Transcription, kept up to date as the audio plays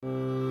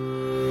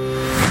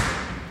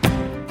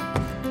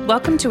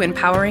Welcome to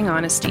Empowering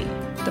Honesty,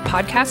 the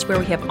podcast where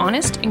we have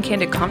honest and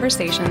candid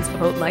conversations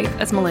about life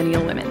as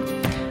millennial women.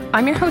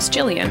 I'm your host,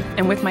 Jillian,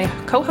 and with my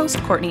co-host,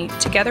 Courtney,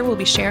 together we'll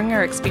be sharing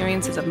our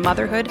experiences of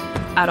motherhood,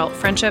 adult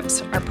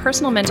friendships, our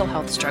personal mental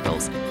health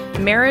struggles,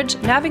 marriage,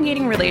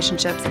 navigating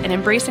relationships, and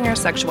embracing our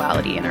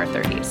sexuality in our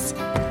 30s.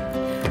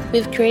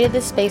 We've created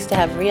this space to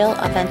have real,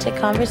 authentic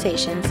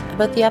conversations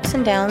about the ups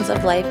and downs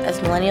of life as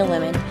millennial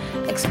women,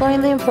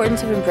 exploring the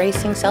importance of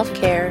embracing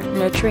self-care,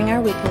 nurturing our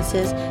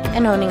weaknesses,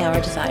 and owning our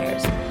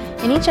desires.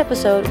 In each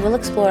episode, we'll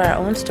explore our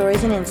own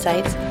stories and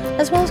insights,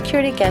 as well as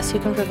curated guests who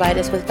can provide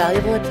us with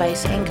valuable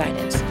advice and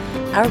guidance.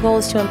 Our goal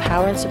is to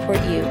empower and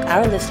support you,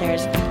 our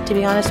listeners, to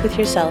be honest with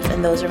yourself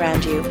and those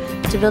around you,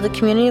 to build a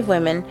community of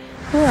women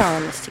who are all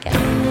in this together.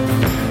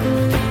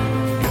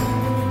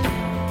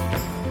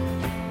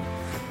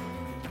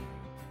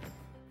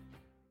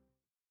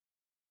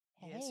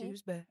 Yes,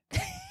 who's back?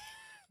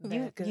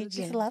 You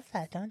just love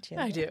that, don't you?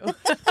 I do.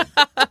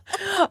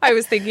 I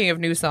was thinking of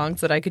new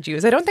songs that I could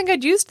use. I don't think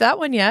I'd used that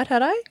one yet,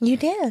 had I? You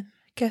did.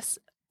 Guess.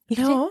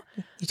 No.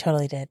 You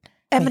totally did.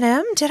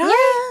 Eminem, did I?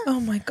 Yeah. Oh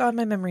my God,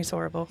 my memory's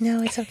horrible.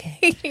 No, it's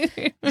okay.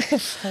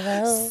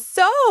 Hello.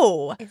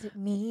 So. Is it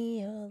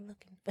me you're looking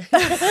for?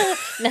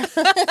 No.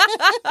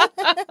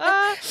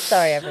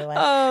 Sorry, everyone.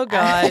 Oh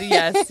God,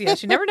 yes.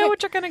 You never know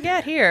what you're going to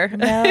get here.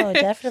 No,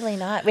 definitely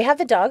not. We have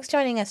the dogs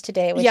joining us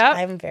today, which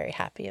I'm very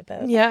happy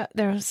about. Yeah,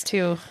 there's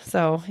two.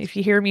 So if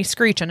you hear me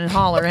screeching and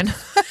hollering,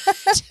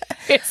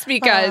 it's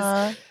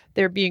because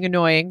they're being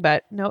annoying.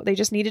 But no, they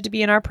just needed to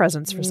be in our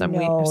presence for some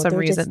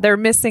reason. They're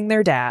missing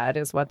their dad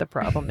is what the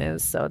problem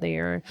is. So they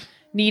are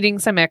needing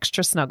some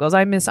extra snuggles.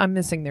 I'm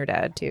missing their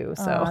dad too.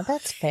 So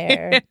that's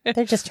fair.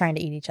 They're just trying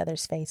to eat each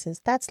other's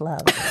faces. That's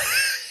love.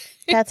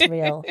 That's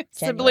real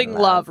sibling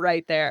love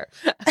right there.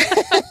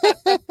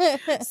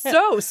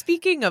 So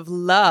speaking of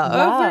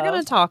love, we're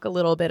going to talk a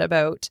little bit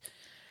about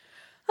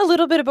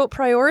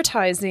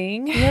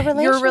prioritizing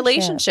your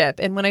relationship.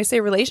 And when I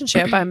say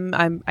relationship,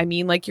 I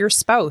mean like your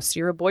spouse,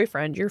 your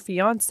boyfriend, your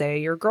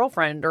fiance, your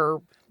girlfriend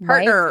or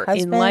partner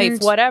in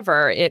life,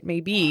 whatever it may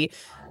be,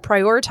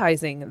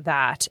 prioritizing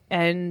that.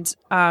 And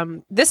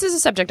this is a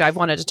subject I've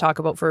wanted to talk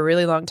about for a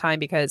really long time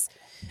because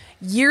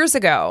years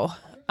ago,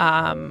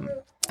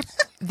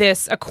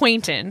 this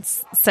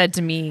acquaintance said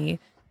to me,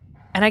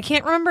 and I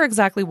can't remember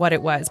exactly what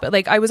it was, but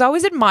like I was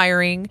always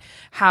admiring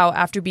how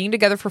after being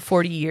together for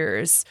 40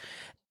 years,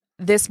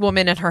 this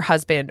woman and her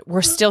husband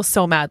were still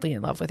so madly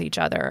in love with each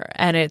other.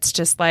 And it's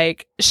just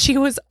like, she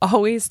was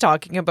always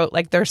talking about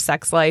like their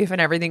sex life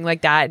and everything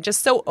like that, and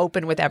just so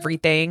open with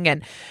everything.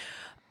 And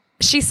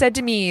she said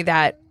to me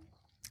that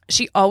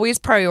she always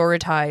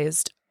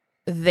prioritized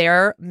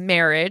their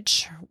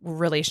marriage,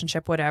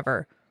 relationship,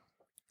 whatever,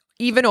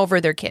 even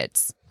over their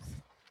kids.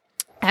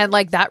 And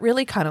like that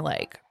really kind of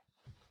like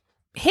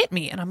hit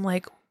me. And I'm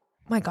like,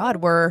 my God,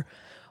 we're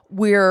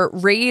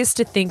raised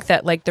to think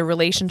that like the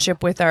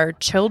relationship with our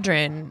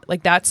children,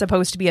 like that's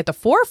supposed to be at the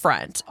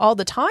forefront all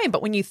the time.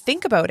 But when you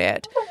think about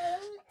it,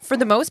 for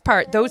the most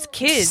part, those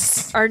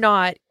kids are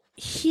not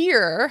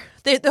here.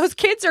 Those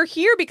kids are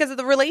here because of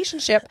the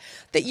relationship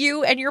that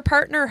you and your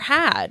partner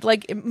had.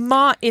 Like in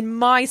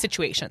my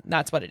situation,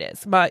 that's what it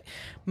is.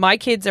 My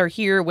kids are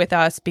here with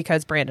us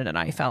because Brandon and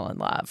I fell in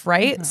love,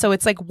 right? Mm-hmm. So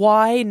it's like,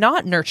 why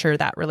not nurture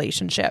that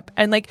relationship?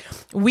 And like,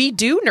 we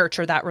do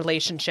nurture that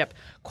relationship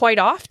quite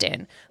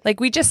often. Like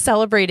we just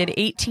celebrated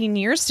 18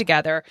 years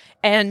together,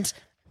 and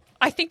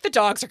I think the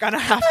dogs are going to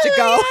have to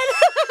go.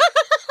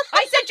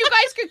 I said you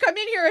guys could come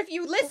in here if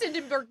you listened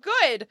and were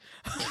good.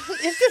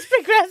 It's just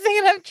progressing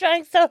and I'm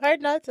trying so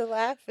hard not to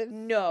laugh.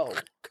 And no.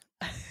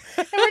 And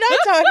we're not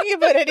talking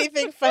about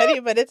anything funny,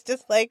 but it's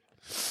just like...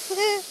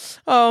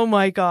 Oh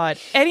my God.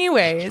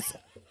 Anyways,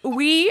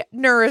 we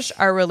nourish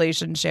our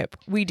relationship.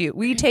 We do.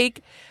 We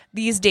take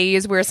these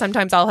days where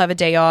sometimes I'll have a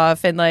day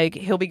off and like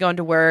he'll be going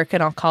to work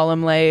and I'll call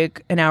him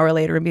like an hour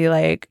later and be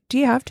like, do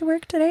you have to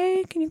work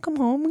today? Can you come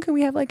home? Can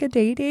we have like a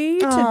date?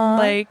 Aww. And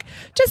like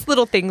just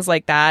little things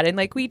like that. And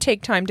like we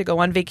take time to go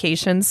on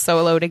vacations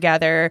solo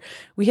together.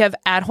 We have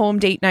at-home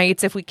date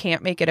nights if we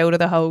can't make it out of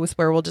the house,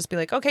 where we'll just be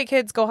like, okay,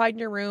 kids, go hide in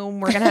your room.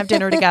 We're going to have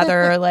dinner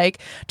together. Like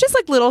just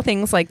like little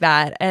things like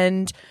that.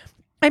 And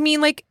I mean,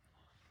 like,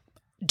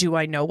 do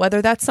I know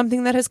whether that's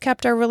something that has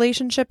kept our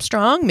relationship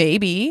strong?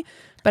 Maybe.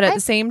 But at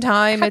the same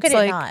time, it's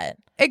like, not?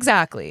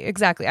 Exactly.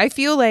 I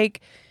feel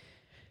like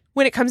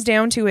when it comes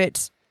down to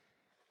it,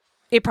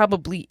 it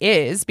probably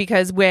is,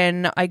 because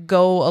when I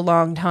go a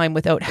long time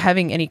without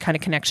having any kind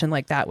of connection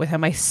like that with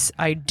him,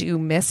 I do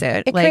miss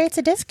it. It creates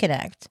a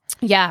disconnect.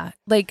 Yeah.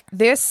 Like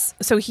this.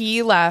 So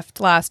he left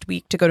last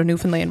week to go to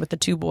Newfoundland with the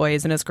two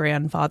boys and his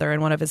grandfather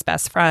and one of his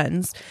best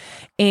friends.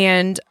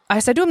 And I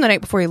said to him the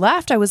night before he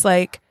left, I was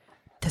like,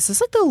 this is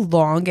like the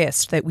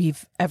longest that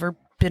we've ever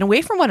been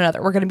away from one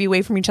another. We're going to be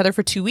away from each other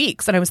for 2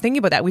 weeks. And I was thinking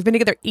about that. We've been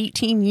together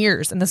 18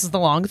 years and this is the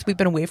longest we've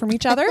been away from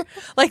each other.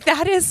 Like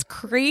that is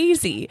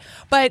crazy.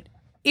 But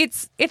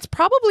it's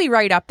probably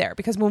right up there,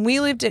 because when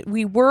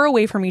we were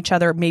away from each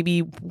other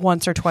maybe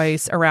once or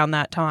twice around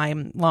that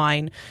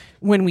timeline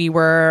when we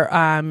were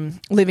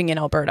living in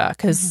Alberta,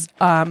 because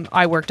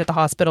I worked at the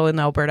hospital in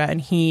Alberta,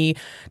 and he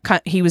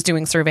was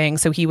doing surveying,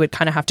 so he would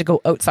kind of have to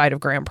go outside of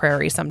Grand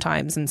Prairie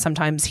sometimes, and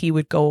sometimes he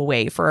would go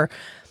away for,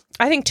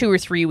 I think, 2 or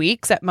 3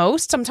 weeks at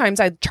most. Sometimes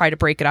I'd try to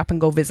break it up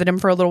and go visit him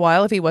for a little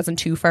while if he wasn't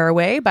too far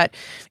away, but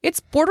it's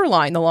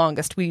borderline the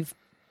longest we've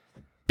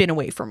been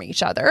away from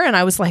each other. And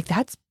I was like,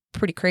 that's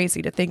pretty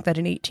crazy to think that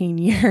in 18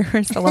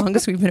 years, the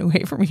longest we've been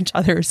away from each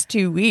other is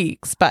 2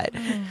 weeks. But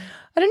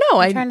I don't know.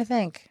 I'm trying to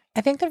think. I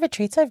think the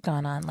retreats I've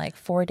gone on, like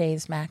 4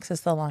 days max,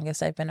 is the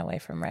longest I've been away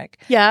from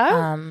Rick.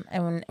 Yeah.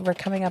 And we're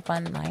coming up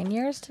on 9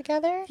 years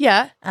together.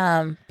 Yeah.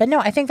 But no,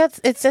 I think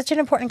it's such an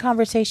important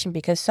conversation,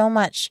 because so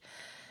much,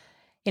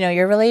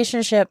 your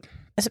relationship,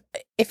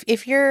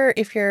 if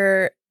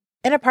you're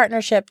in a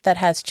partnership that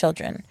has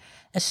children,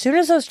 as soon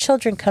as those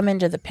children come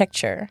into the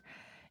picture,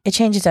 it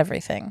changes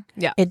everything.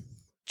 Yeah. It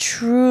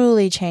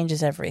truly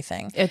changes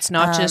everything. It's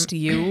not just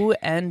you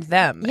and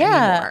them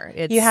anymore.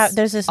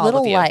 There's this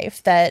little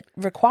life that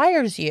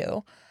requires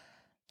you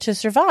to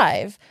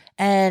survive,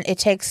 and it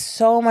takes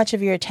so much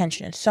of your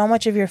attention, so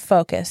much of your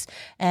focus.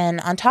 And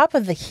on top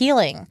of the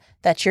healing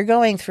that you're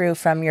going through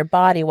from your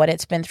body, what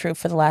it's been through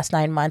for the last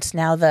 9 months,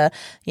 now the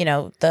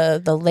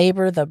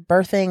labor, the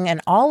birthing, and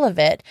all of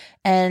it,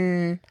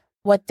 and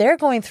what they're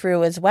going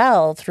through as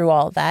well through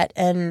all of that,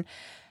 and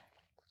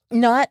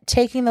not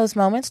taking those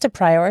moments to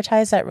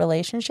prioritize that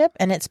relationship.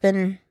 And it's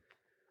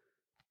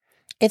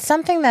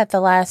something that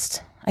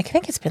I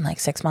think it's been like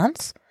 6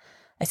 months.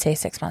 I say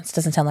 6 months,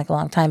 doesn't sound like a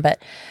long time, but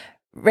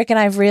Rick and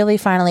I have really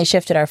finally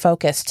shifted our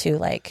focus to,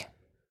 like,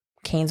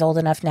 Kane's old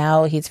enough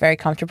now. He's very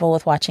comfortable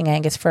with watching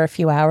Angus for a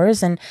few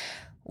hours, and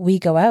we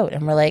go out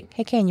and we're like,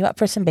 hey, Kane, you up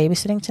for some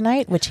babysitting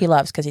tonight? Which he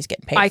loves because he's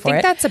getting paid for it. I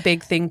think that's a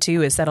big thing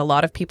too, is that a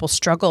lot of people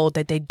struggle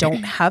that they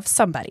don't have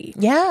somebody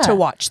to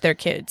watch their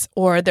kids,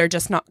 or they're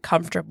just not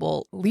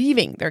comfortable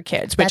leaving their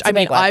kids, which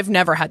I've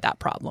never had that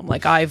problem.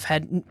 Like, I've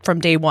had from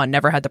day one,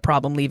 never had the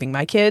problem leaving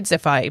my kids.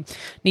 If I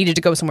needed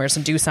to go somewhere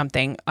and do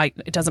something,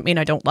 it doesn't mean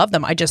I don't love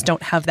them. I just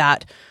don't have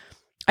that.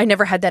 I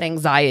never had that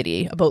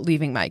anxiety about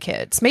leaving my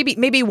kids.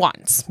 Maybe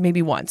once.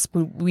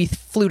 We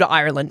flew to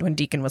Ireland when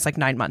Deacon was like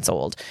 9 months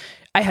old.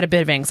 I had a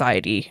bit of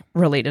anxiety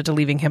related to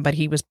leaving him, but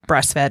he was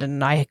breastfed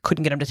and I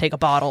couldn't get him to take a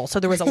bottle. So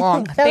there was a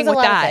long thing with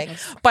that.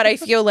 But I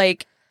feel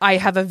like I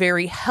have a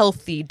very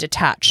healthy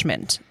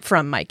detachment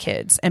from my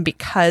kids. And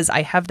because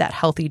I have that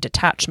healthy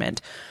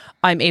detachment,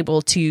 I'm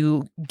able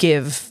to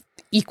give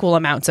equal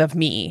amounts of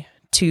me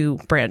to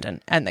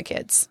Brandon and the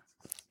kids.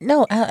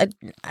 No,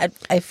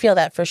 I feel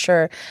that for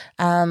sure.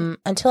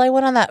 Until I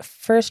went on that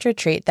first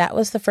retreat, that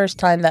was the first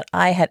time that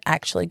I had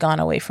actually gone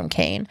away from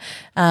Kane.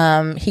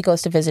 He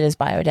goes to visit his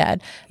bio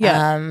dad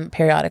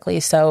periodically.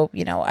 So,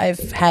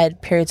 I've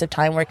had periods of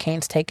time where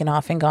Kane's taken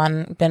off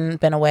and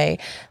been away.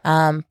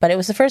 But it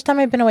was the first time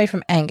I'd been away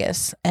from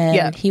Angus.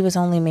 And he was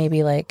only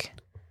maybe like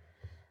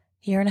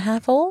a year and a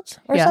half old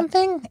or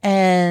something.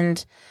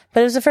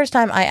 But it was the first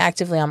time I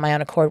actively on my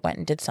own accord went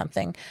and did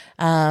something.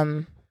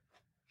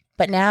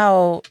 But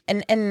now,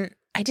 and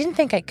I didn't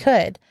think I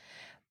could,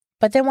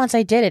 but then once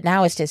I did it,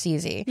 now it's just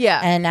easy.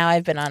 Yeah. And now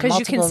I've been on multiple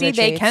retreats. Because you can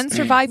see they can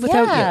survive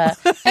without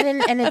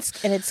you. and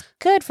it's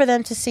good for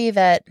them to see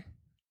that,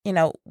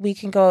 we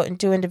can go out and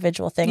do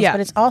individual things. Yeah.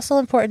 But it's also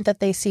important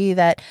that they see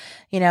that,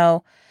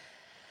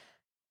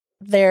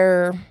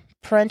 their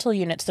parental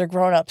units, their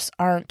grown-ups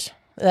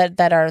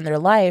that are in their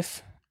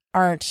life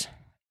aren't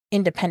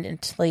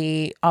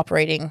independently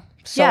operating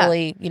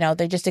solely,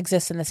 they just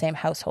exist in the same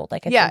household.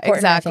 Like, it's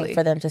important, I think,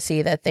 for them to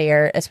see that they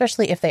are,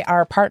 especially if they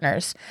are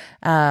partners,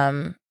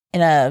 in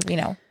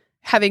a,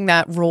 having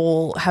that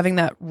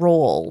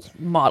role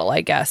model,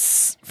 I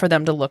guess, for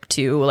them to look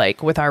to,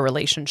 like with our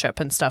relationship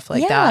and stuff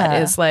like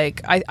that, is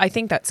like, I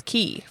think that's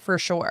key for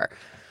sure.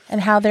 And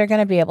how they're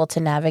going to be able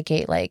to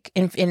navigate, like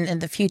in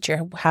the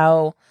future,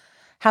 how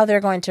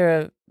they're going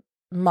to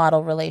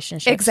model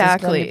relationships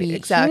is going to be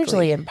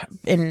hugely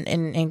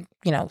in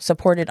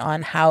supported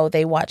on how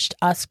they watched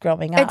us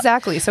growing up.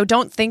 Exactly. So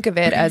don't think of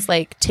it as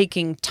like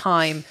taking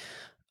time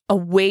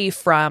away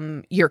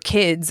from your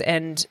kids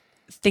and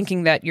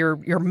thinking that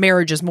your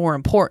marriage is more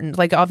important.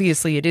 Like,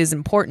 obviously it is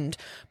important,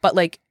 but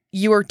like,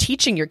 you are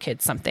teaching your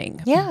kids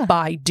something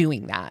by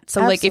doing that.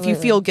 So like, if you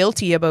feel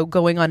guilty about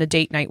going on a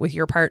date night with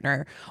your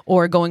partner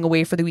or going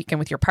away for the weekend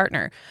with your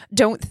partner,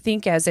 don't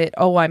think as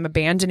I'm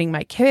abandoning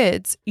my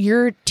kids.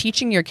 You're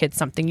teaching your kids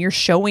something. You're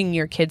showing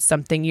your kids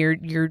something.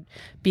 You're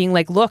being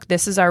like, look,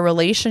 this is our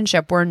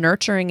relationship. We're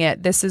nurturing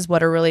it. This is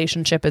what a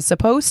relationship is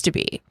supposed to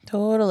be.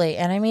 Totally.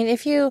 And I mean,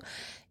 if you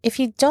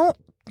don't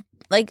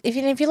like,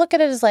 if you look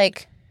at it as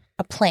like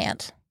a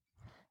plant,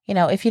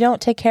 if you don't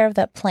take care of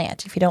that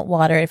plant, if you don't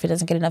water it, if it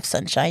doesn't get enough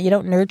sunshine, you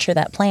don't nurture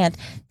that plant,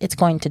 it's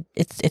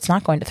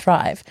not going to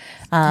thrive.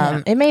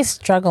 It may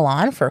struggle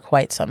on for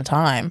quite some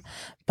time,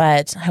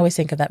 But I always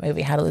think of that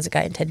movie, How to Lose a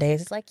Guy in 10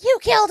 Days. It's like, you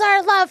killed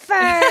our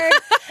lovebird.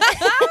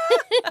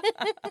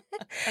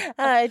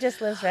 It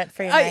just lives rent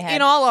free in my head.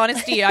 In all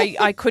honesty,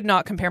 I could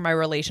not compare my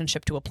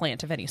relationship to a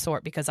plant of any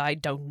sort because I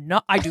do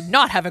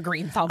not have a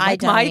green thumb. I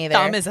don't my either.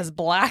 thumb is as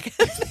black as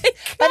they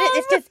But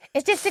come.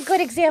 it's just a good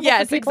example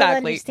Yes, for people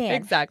exactly, to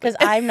understand. exactly.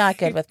 Because I'm not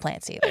good with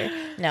plants either.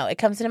 No, it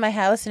comes into my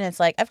house and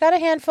it's like, I've got a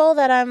handful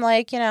that I'm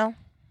like,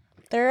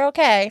 they're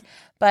okay.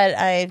 But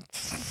I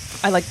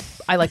like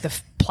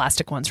the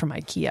plastic ones from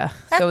IKEA.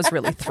 Those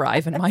really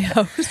thrive in my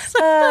house.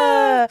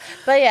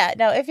 but yeah,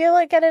 no, if you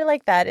look at it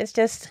like that, it's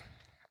just,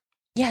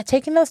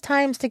 taking those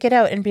times to get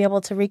out and be able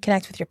to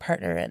reconnect with your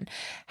partner and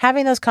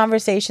having those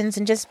conversations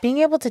and just being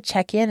able to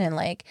check in and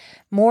like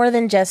more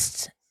than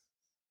just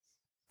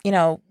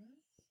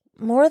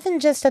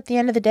at the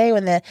end of the day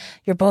when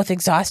you're both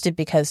exhausted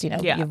because,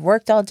 you've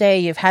worked all day,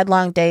 you've had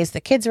long days,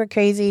 the kids were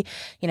crazy,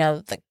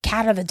 the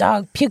cat or the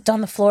dog puked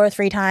on the floor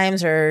 3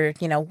 times or,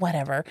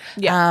 whatever.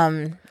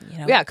 Yeah.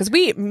 Yeah, because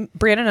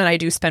Brandon and I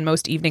do spend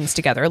most evenings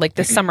together. Like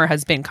this summer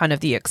has been kind of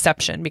the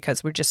exception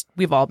because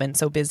we've all been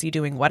so busy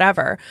doing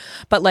whatever.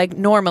 But like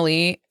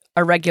normally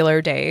a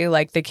regular day,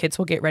 like the kids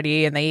will get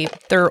ready and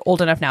they're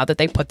old enough now that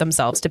they put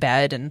themselves to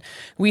bed and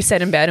we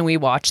sit in bed and we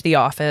watch The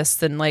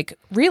Office and like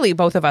really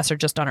both of us are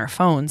just on our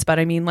phones. But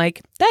I mean,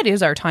 like that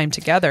is our time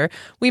together.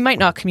 We might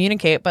not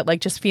communicate, but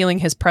like just feeling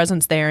his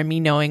presence there and me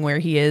knowing where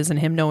he is and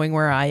him knowing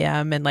where I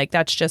am. And like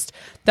that's just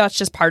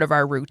part of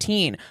our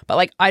routine. But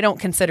like I don't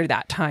consider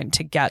that time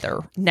together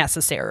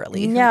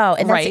necessarily. No,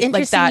 and right? that's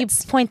interesting like you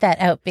point that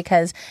out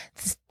because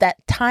that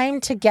time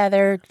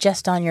together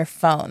just on your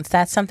phones,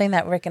 that's something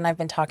that Rick and I've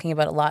been talking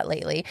about a lot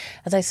lately.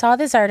 As I saw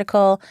this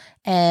article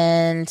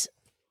and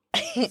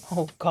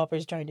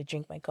Copper's trying to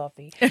drink my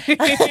coffee.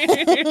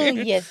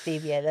 Yes,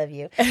 baby, I love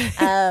you.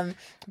 I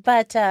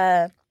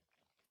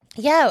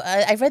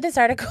read this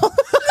article.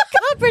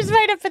 Copper's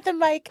right up at the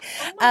mic.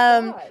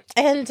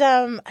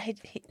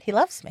 He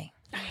loves me.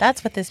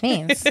 That's what this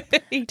means.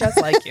 He does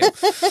like you.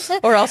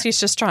 Or else he's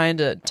just trying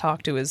to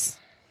talk to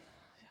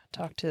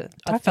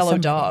fellow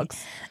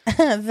dogs.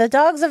 The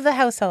dogs of the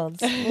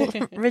households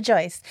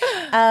rejoice.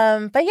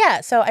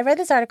 So I read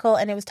this article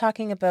and it was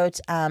talking about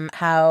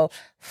how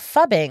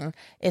phubbing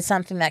is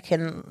something that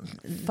can...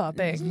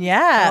 Phubbing?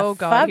 Yeah. Oh,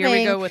 God. Here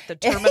we go with the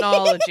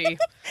terminology.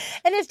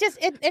 And it's just...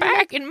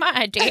 Back in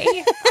my day,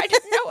 I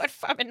didn't know what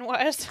phubbing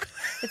was.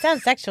 It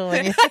sounds sexual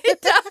when you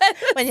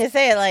when you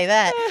say it like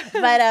that.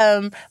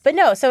 But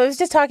no, so it was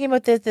just talking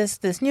about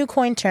this new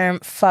coin term,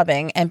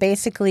 phubbing, and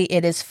basically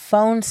it is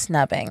phone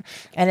snubbing.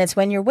 And it's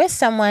when you're with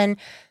someone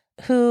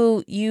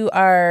who you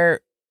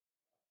are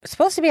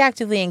supposed to be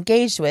actively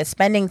engaged with,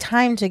 spending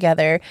time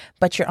together,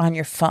 but you're on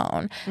your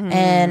phone.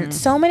 And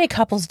so many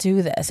couples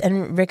do this.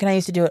 And Rick and I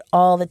used to do it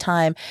all the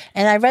time.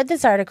 And I read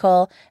this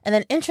article, and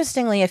then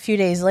interestingly, a few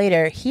days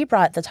later, he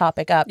brought the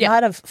topic up,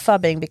 not of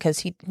phubbing because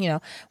he,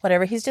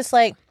 whatever. He's just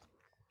like,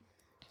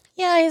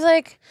 he's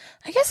like,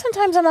 I guess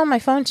sometimes I'm on my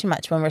phone too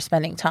much when we're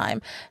spending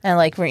time. And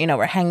like,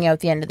 we're hanging out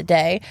at the end of the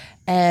day.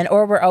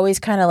 Or we're always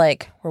kind of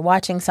like, we're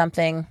watching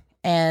something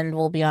and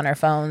we'll be on our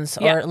phones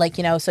or like,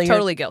 so you're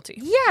totally guilty.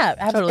 Yeah,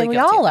 absolutely. Totally And we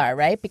guilty. all are,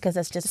 right? Because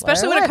that's just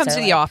especially when it comes to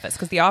like. The Office,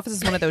 because The Office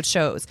is one of those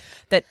shows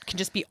that can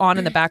just be on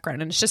in the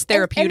background and it's just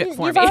therapeutic and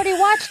for you've me. already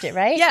watched it,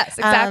 right? Yes,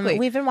 exactly.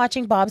 We've been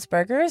watching Bob's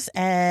Burgers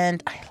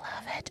and I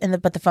love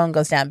it. But the phone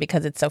goes down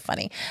because it's so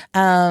funny.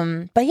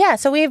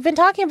 So we've been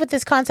talking about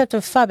this concept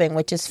of phubbing,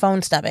 which is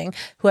phone snubbing,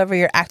 whoever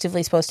you're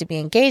actively supposed to be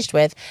engaged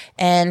with.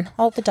 And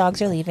the dogs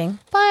are leaving.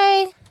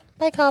 Bye.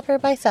 Bye, Copper.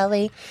 Bye,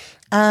 Sully.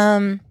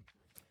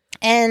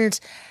 And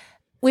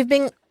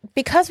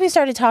because we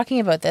started talking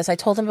about this, I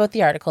told him about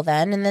the article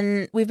then, and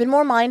then we've been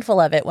more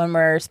mindful of it when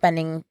we're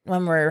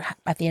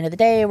at the end of the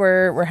day,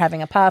 we're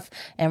having a puff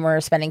and we're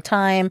spending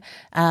time.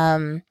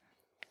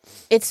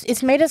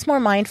 It's made us more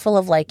mindful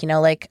of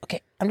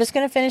okay, I'm just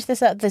going to finish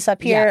this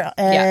up here.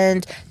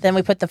 And then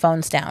we put the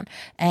phones down.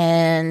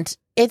 And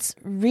it's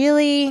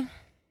really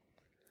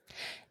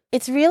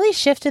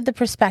shifted the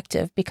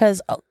perspective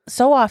because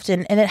so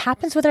often, and it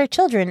happens with our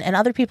children and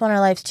other people in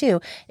our lives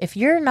too, if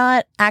you're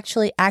not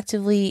actually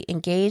actively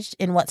engaged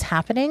in what's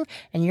happening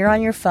and you're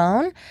on your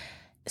phone,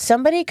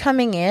 somebody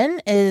coming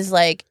in is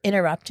like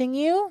interrupting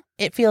you.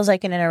 It feels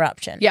like an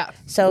interruption. Yeah.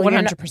 So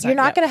 100%. You're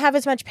not going to have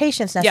as much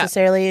patience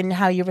necessarily in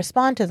how you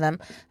respond to them.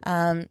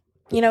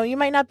 You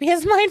might not be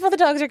as mindful. The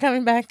dogs are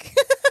coming back.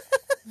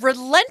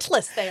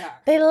 Relentless they are.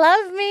 They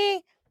love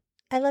me.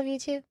 I love you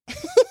too.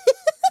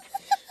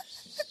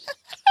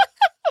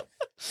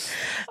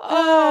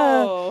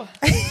 Oh.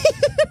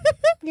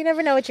 You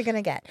never know what you're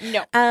gonna get.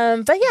 No.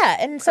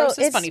 And so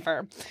it's funny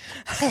for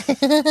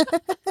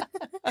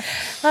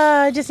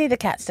I just need the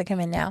cats to come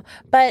in now.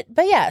 But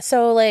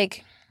so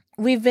like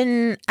we've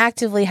been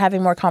actively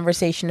having more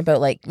conversation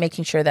about like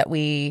making sure that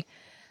we're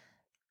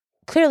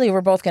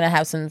both gonna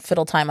have some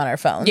fiddle time on our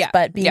phones.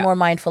 But be more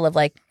mindful of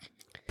like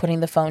putting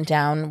the phone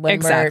down when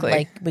we're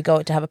like we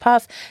go to have a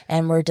puff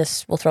and we'll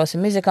throw some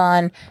music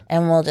on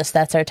and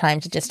that's our time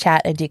to just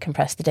chat and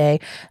decompress the day.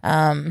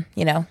 And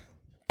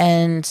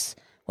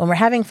when we're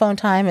having phone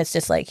time, it's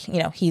just like,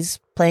 he's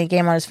playing a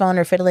game on his phone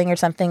or fiddling or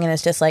something. And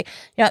it's just like,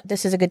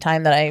 this is a good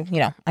time that I'm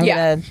going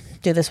to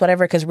do this,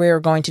 whatever, because we're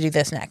going to do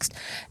this next.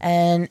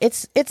 And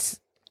it's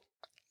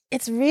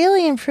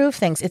really improved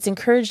things. It's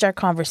encouraged our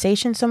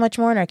conversation so much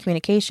more in our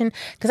communication,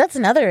 because that's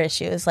another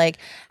issue is like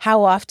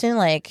how often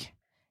like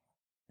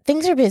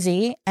things are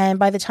busy. And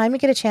by the time you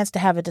get a chance to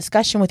have a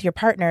discussion with your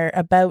partner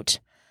about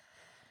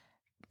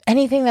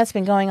anything that's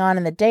been going on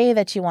in the day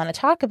that you want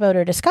to talk about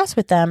or discuss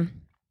with them,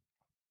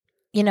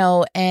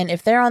 and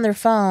if they're on their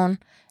phone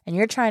and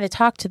you're trying to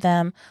talk to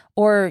them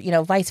or,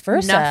 vice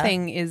versa.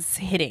 Nothing is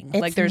hitting.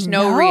 Like there's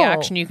no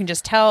reaction. You can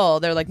just tell.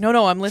 They're like,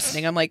 no, I'm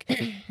listening. I'm like,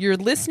 you're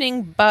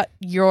listening, but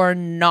you're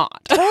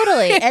not.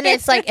 Totally. And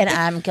it's like, and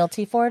I'm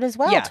guilty for it as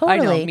well. Yeah,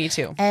 totally. I know. Me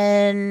too.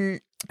 And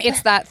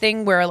it's that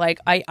thing where like,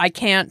 I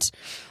can't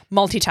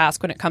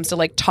multitask when it comes to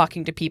like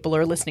talking to people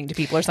or listening to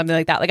people or something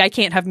like that. Like I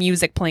can't have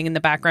music playing in the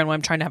background when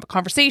I'm trying to have a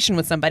conversation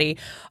with somebody.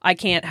 I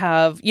can't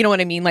have, you know what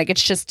I mean? Like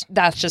that's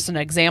just an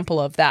example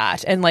of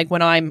that. And like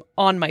when I'm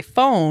on my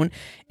phone,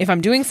 if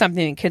I'm doing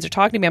something and kids are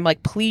talking to me, I'm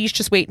like, please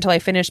just wait until I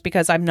finish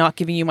because I'm not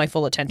giving you my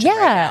full attention right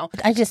now.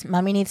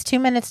 Mommy needs 2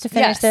 minutes to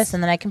finish this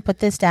and then I can put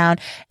this down.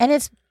 And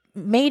it's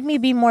made me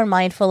be more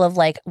mindful of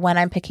like when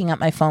I'm picking up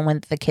my phone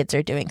when the kids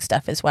are doing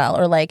stuff as well,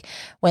 or like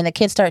when the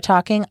kids start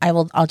talking,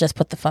 I'll just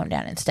put the phone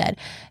down instead.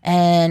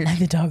 And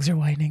the dogs are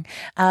whining.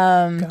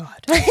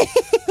 God,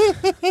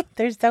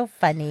 they're so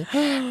funny.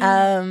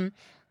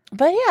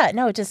 But yeah,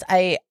 no, just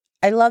I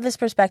love this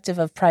perspective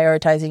of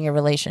prioritizing your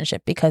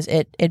relationship because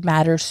it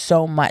matters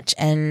so much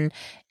and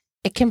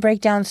it can break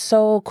down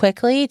so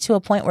quickly to a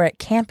point where it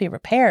can't be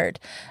repaired.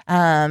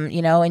 And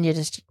you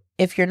just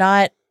if you're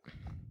not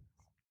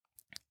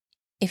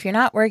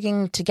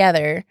working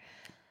together,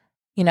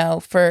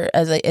 for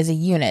as a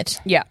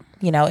unit, you're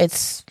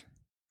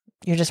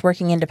just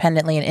working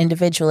independently and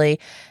individually,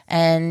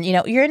 and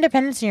your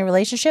independence in your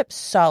relationship,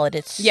 solid.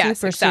 It's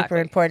super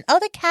important. Oh,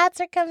 the cats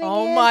are coming in.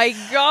 Oh my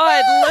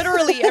God,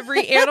 literally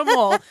every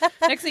animal.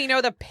 Next thing you know,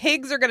 the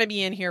pigs are going to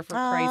be in here for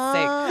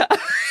Christ's sake.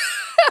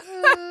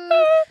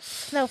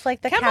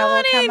 Snowflake, the come cow on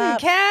will come in, up.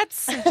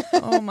 Cats.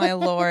 Oh my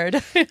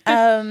Lord.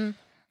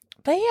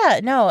 But yeah,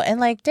 no, and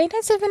like date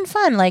nights have been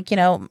fun. Like,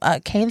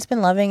 Kane's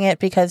been loving it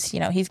because,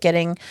 he's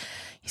getting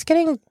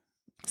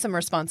some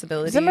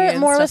responsibility.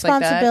 More responsibility.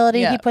 Like that.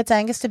 Yeah. He puts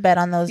Angus to bed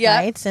on those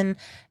nights, and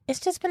it's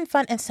just been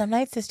fun. And some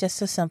nights it's just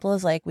so simple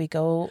as like we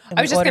go. And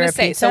I was just going to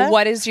say. pizza. So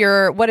what is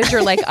your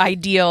like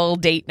ideal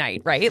date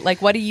night? Right?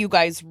 Like, what do you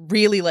guys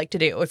really like to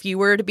do? If you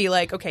were to be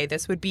like, okay,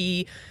 this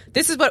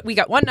is what we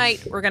got one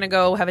night. We're going to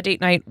go have a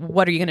date night.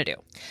 What are you going to do?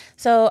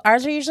 So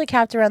ours are usually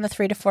capped around the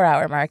 3 to 4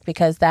 hour mark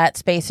because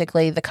that's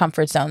basically the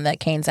comfort zone that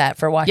Kane's at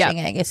for watching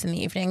Angus in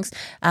the evenings.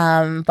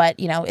 But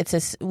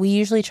we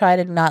usually try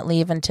to not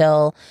leave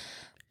until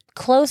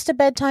close to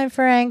bedtime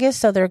for Angus,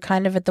 so they're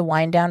kind of at the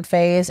wind down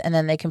phase, and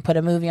then they can put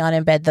a movie on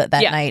in bed that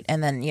night,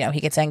 and then he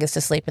gets Angus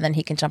to sleep, and then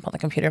he can jump on the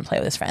computer and play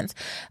with his friends,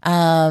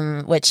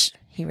 which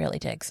he really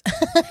digs.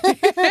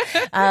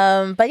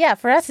 But yeah,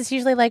 for us it's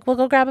usually like we'll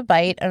go grab a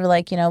bite, or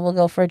like we'll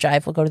go for a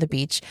drive, we'll go to the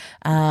beach,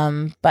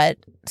 but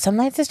some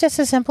nights it's just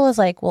as simple as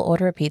like we'll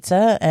order a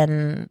pizza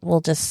and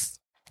we'll just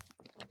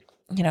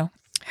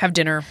have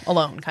dinner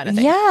alone kind of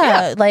thing.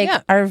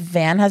 Our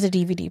van has a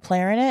DVD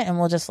player in it, and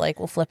we'll just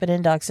we'll flip it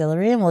into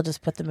auxiliary and we'll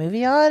just put the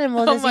movie on and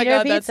we'll just eat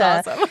our pizza.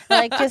 That's awesome.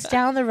 Like just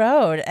down the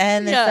road,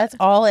 and that's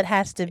all it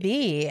has to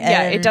be.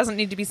 And it doesn't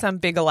need to be some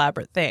big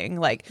elaborate thing.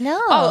 Like,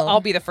 no,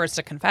 I'll be the first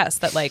to confess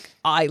that like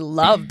I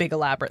love big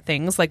elaborate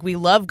things. Like we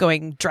love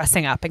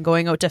dressing up and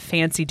going out to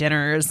fancy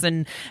dinners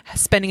and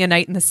spending a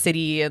night in the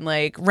city and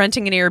like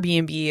renting an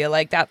Airbnb.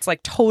 Like that's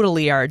like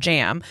totally our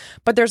jam.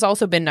 But there's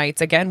also been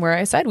nights again where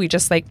I said we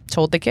just like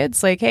told the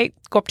kids like, hey,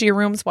 go up to your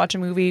rooms, watch a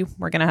movie,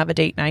 we're gonna have a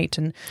date night,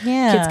 and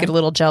kids get a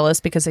little jealous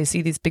because they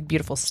see these big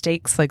beautiful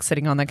steaks like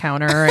sitting on the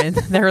counter and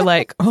they're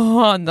like,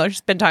 oh, and there's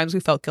been times we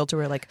felt guilty.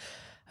 We're like,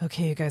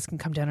 okay, you guys can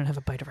come down and have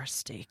a bite of our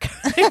steak.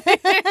 Then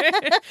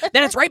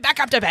it's right back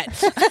up to bed.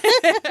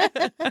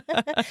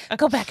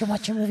 Go back and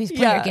watch your movies,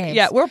 play your games.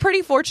 Yeah, we're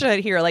pretty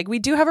fortunate here. Like we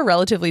do have a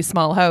relatively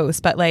small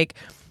house, but like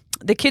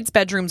the kids'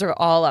 bedrooms are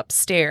all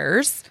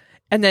upstairs.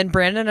 And then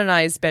Brandon and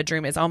I's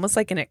bedroom is almost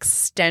like an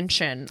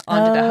extension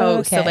onto the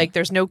house. Okay. So like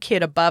there's no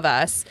kid above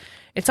us.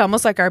 It's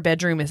almost like our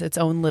bedroom is its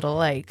own little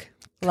like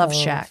love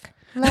shack.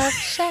 Love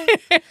shack.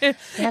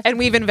 And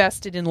we've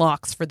invested in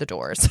locks for the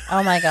doors.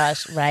 Oh my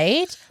gosh,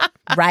 right?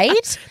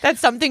 Right?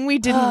 That's something we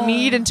didn't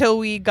need until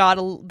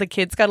the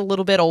kids got a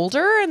little bit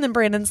older. And then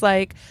Brandon's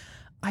like,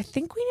 I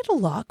think we need a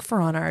lock for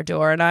on our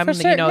door. And I'm, that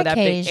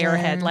big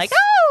airhead like,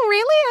 oh,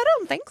 really? I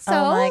don't think so.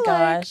 Oh my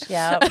gosh.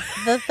 Yeah.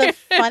 The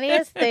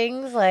funniest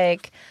things,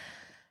 like,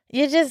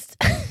 you just,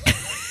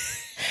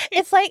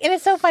 it's like, and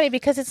it's so funny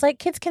because it's like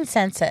kids can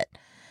sense it.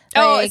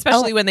 Like,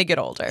 especially when they get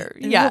older.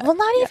 Yeah. Well,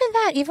 not even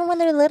that. Even when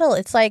they're little,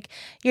 it's like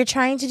you're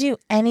trying to do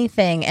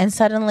anything, and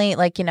suddenly,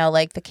 like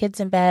like the kid's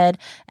in bed,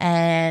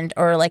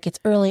 or like it's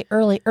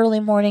early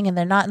morning, and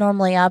they're not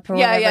normally up. Or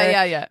whatever.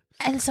 Yeah.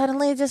 And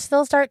suddenly,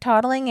 they'll start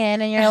toddling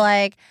in, and you're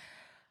like,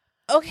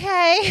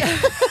 okay.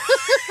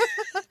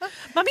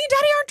 Mommy and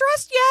Daddy aren't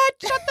dressed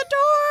yet. Shut the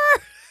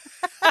door.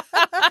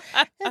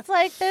 It's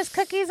like, there's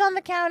cookies on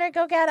the counter.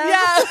 Go get them.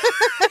 Yeah.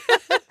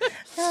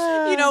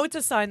 You know, it's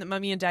a sign that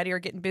Mommy and Daddy are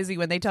getting busy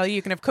when they tell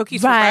you can have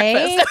cookies Right? for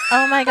breakfast.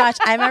 Oh my gosh.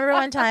 I remember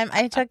one time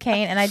I took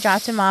Kane and I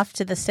dropped him off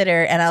to the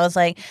sitter and I was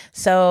like,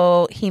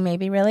 so he may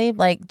be really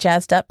like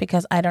jazzed up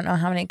because I don't know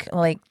how many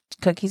like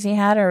cookies he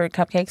had or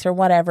cupcakes or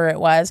whatever it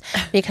was,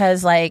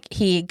 because like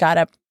he got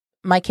up.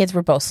 My kids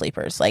were both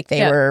sleepers. Like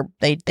they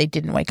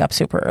didn't wake up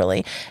super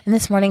early. And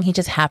this morning he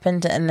just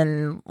happened, and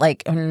then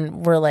like,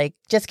 and we're like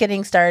just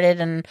getting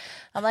started, and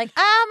I'm like,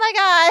 oh my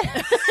God.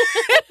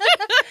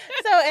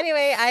 So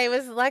anyway, I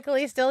was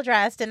luckily still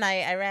dressed, and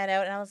I ran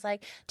out, and I was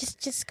like,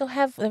 just go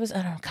have, it was,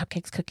 I don't know,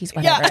 cupcakes, cookies,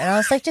 whatever. And I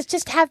was like,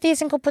 just have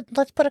these and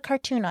let's put a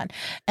cartoon on.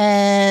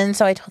 And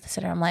so I told the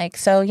sitter, I'm like,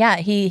 so yeah,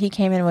 he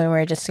came in when we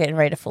were just getting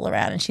ready to fool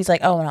around, and she's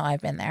like, oh no,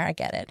 I've been there, I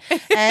get it.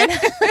 And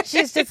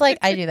she's just like,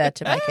 I do that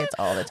to my kids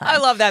all the time. I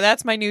love that.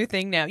 That's my new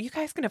thing now. You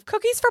guys can have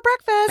cookies for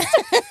breakfast.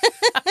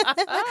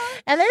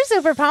 And they're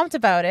super pumped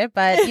about it,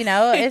 but you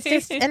know, it's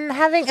just, and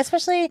having,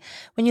 especially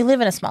when you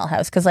live in a small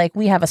house, because like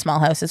we have a small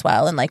house as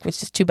well, and like it's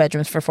just 2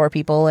 bedrooms for 4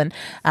 people, and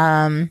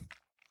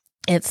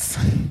it's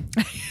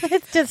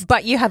just,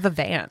 but you have a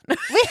van. we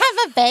have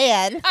a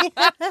van.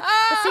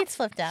 The seats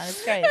flip down.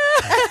 It's great.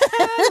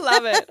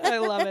 I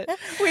love it.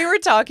 We were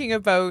talking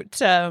about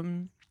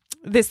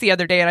this the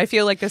other day, and I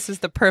feel like this is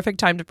the perfect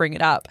time to bring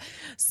it up.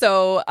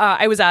 So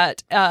I was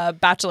at a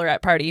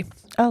bachelorette party.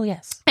 Oh,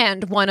 yes.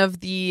 And one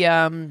of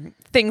the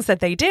things that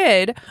they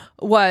did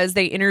was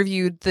they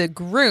interviewed the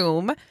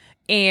groom,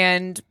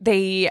 and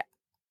they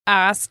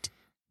asked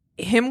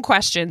him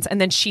questions, and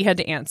then she had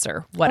to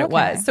answer what it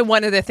was. So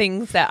one of the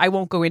things that I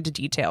won't go into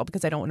detail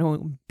because I don't want to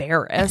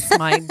embarrass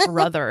my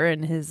brother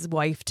and his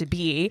wife to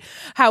be.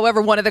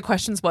 However, one of the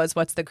questions was,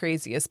 what's the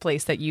craziest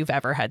place that you've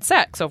ever had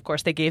sex? So of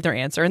course they gave their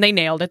answer and they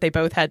nailed it. They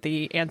both had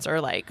the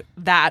answer like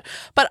that.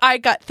 But I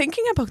got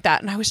thinking about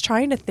that, and I was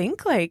trying to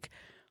think like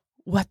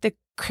what the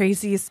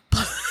craziest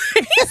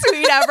place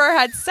we'd ever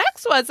had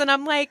sex was. And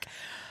I'm like,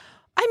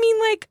 I mean,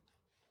 like,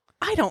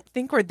 I don't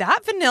think we're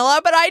that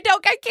vanilla, but I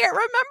can't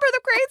remember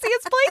the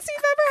craziest place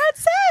you've ever had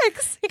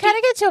sex. You kind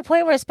of get to a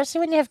point where, especially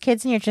when you have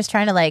kids and you're just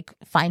trying to like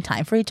find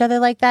time for each other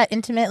like that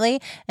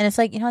intimately, and it's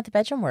like, you know what, the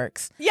bedroom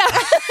works. Yeah.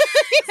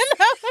 You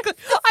know?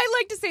 I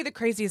like to say the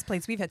craziest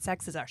place we've had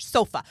sex is our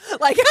sofa.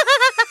 Like,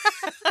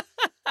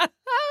 but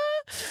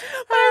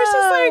I was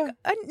just like,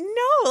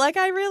 no, like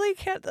I really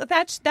can't.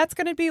 That's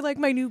going to be like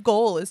my new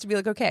goal, is to be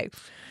like, okay,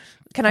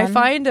 can I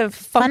find a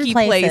funky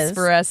place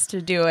for us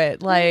to do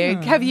it?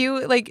 Like, have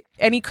you like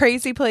any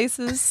crazy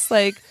places?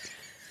 Like,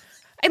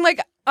 and like,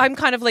 I'm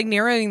kind of like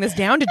narrowing this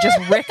down to just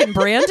Rick and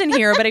Brandon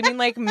here, but I mean,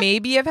 like,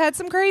 maybe I've had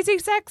some crazy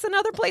sex in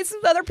other places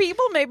with other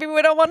people. Maybe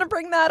we don't want to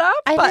bring that up.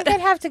 I think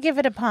I'd have to give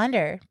it a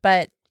ponder,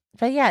 but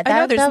yeah, I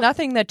know there's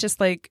nothing that just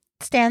like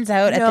stands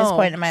out at this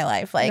point in my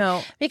life,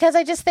 like because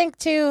I just think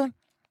too.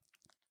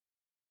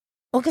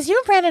 Well, because you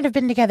and Brandon have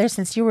been together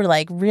since you were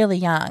like really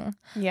young.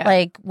 Yeah.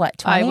 Like what,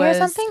 20 or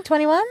something?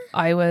 21?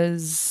 I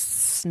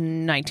was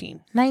 19.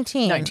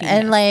 19.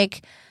 And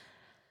like,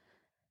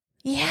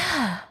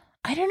 yeah,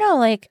 I don't know.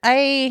 Like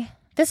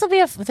this will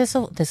be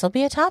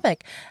a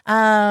topic.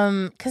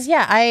 Cause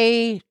yeah,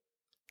 I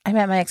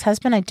met my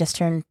ex-husband. I just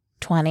turned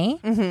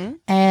 20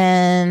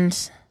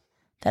 and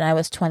then I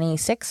was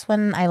 26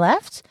 when I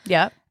left.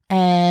 Yeah.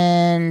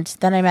 And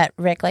then I met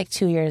Rick like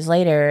 2 years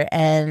later,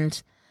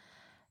 and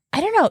I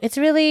don't know. It's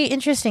really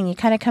interesting. You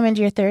kind of come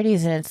into your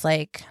 30s and it's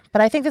like,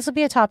 but I think this will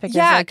be a topic.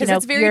 Yeah, because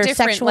it's very your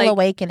different. Sexual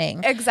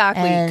awakening.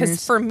 Exactly.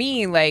 Because for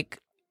me, like,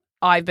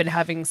 I've been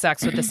having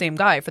sex with the same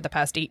guy for the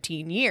past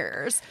 18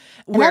 years.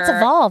 And that's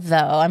evolved, though,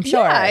 I'm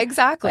sure. Yeah,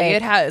 exactly. Like,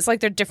 it has. Like,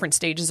 there are different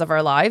stages of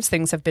our lives.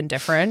 Things have been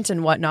different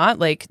and whatnot.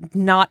 Like,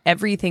 not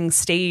everything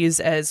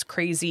stays as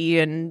crazy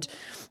and,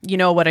 you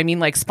know what I mean,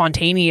 like,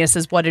 spontaneous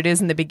as what it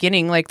is in the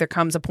beginning. Like, there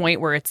comes a point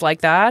where it's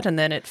like that, and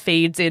then it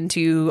fades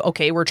into,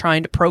 okay, we're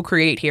trying to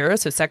procreate here.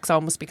 So sex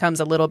almost becomes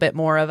a little bit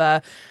more of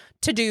a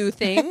to-do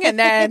thing, and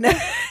then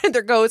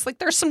there goes, like,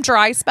 there's some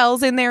dry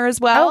spells in there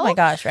as well. Oh my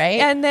gosh, right?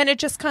 And then it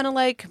just kind of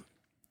like,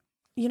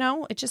 you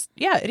know, it just,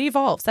 yeah, it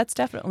evolves. That's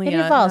definitely it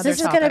evolves. This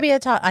is going to be a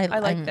topic. I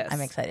like this.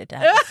 I'm excited to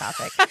have this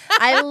topic.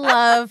 I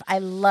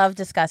love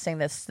discussing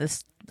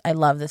this. I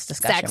love this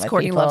discussion sex. with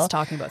Courtney people. loves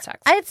talking about sex.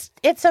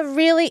 It's a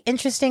really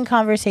interesting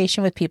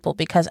conversation with people,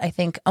 because I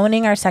think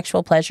owning our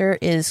sexual pleasure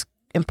is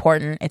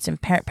important. It's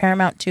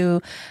paramount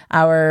to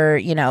our,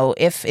 you know,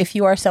 if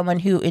you are someone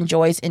who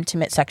enjoys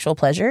intimate sexual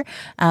pleasure,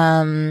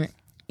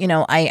 you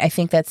know, I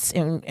think that's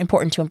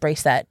important to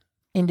embrace that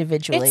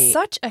individually. It's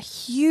such a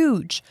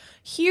huge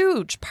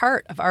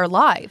part of our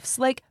lives,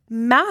 like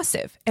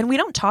massive, and we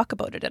don't talk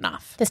about it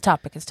enough. This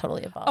topic is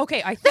totally evolved.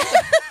 Okay, I think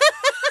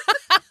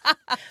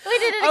we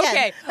did it again.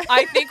 Okay,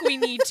 I think we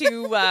need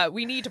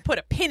to put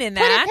a pin in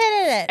that. Put a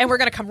pin in it. And we're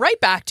going to come right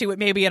back to it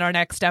maybe in our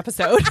next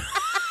episode.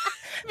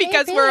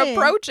 Because we're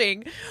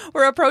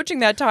approaching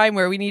that time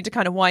where we need to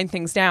kind of wind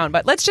things down.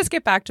 But let's just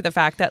get back to the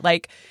fact that,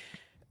 like,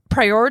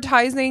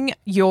 prioritizing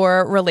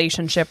your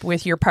relationship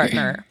with your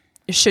partner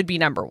should be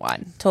number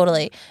one.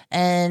 Totally.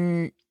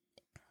 And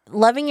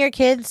loving your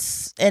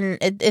kids, and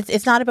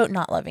it's not about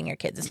not loving your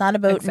kids. It's not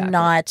about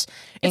not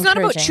It's not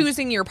about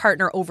choosing your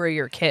partner over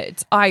your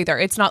kids either.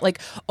 It's not like,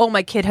 oh,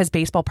 my kid has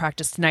baseball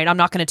practice tonight, I'm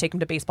not going to take him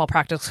to baseball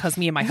practice because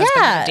me and my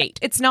husband have a date.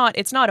 It's not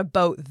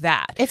about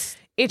that. It's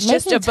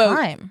just about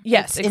time.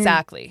 Yes,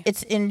 exactly.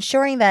 It's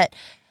ensuring that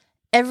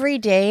every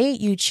day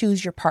you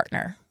choose your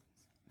partner.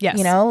 Yes.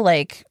 You know,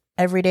 like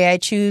every day I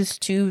choose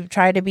to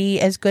try to be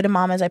as good a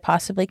mom as I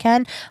possibly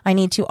can. I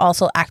need to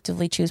also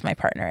actively choose my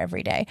partner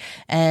every day.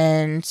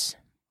 And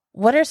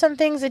what are some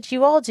things that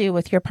you all do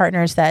with your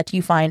partners that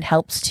you find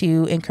helps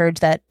to encourage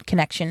that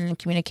connection and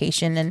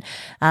communication?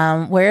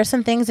 And where are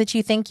some things that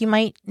you think you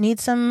might need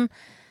some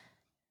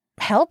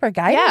help or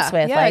guidance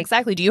with? Yeah,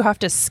 exactly. Do you have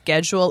to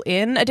schedule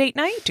in a date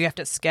night? Do you have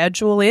to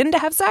schedule in to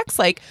have sex?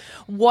 Like,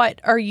 what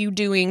are you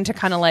doing to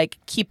kind of like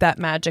keep that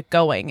magic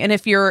going? And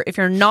if you're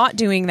not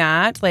doing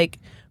that, like,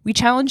 we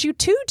challenge you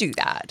to do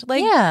that.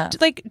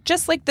 Like,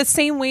 just like the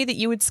same way that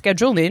you would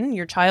schedule in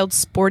your child's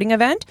sporting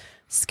event,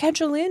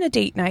 schedule in a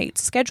date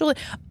night.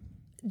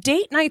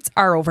 Date nights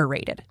are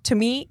overrated. To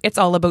me, it's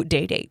all about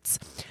day dates,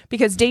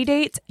 because day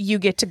dates, you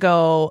get to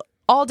go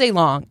all day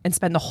long and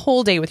spend the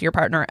whole day with your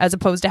partner, as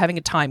opposed to having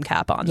a time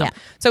cap on them. Yeah.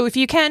 So if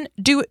you can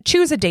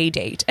choose a day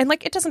date, and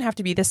like, it doesn't have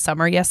to be this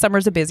summer. Yes,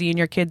 summers are busy and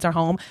your kids are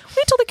home.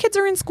 Wait till the kids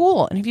are in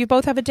school. And if you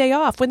both have a day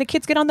off, when the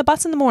kids get on the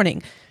bus in the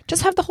morning,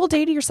 just have the whole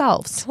day to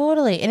yourselves.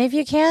 Totally. And if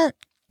you can't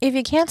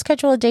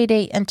schedule a day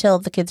date until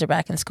the kids are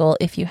back in school,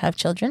 if you have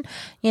children,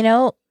 you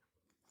know,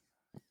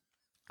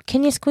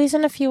 can you squeeze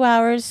in a few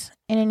hours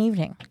in an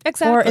evening?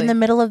 Exactly. Or in the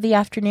middle of the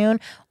afternoon,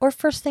 or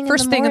first thing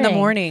in the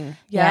morning.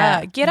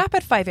 Yeah. Get up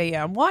at 5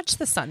 a.m. Watch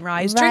the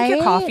sunrise. Drink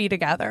your coffee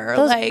together.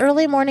 Those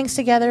early mornings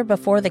together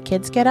before the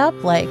kids get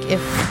up. Like,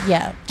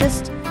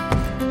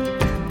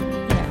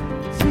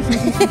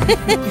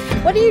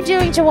 What are you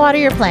doing to water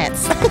your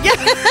plants?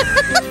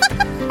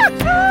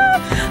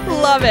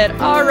 Love it.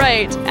 All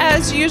right.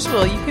 As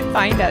usual, you can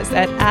find us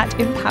at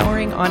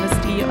Empowering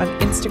Honesty on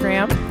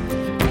Instagram.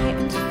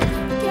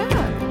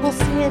 And we'll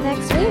see you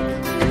next week.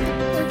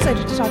 We're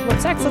excited to talk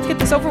about sex. Let's get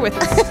this over with.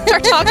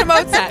 Start talking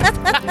about sex.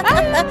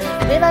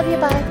 We love you.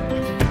 Bye.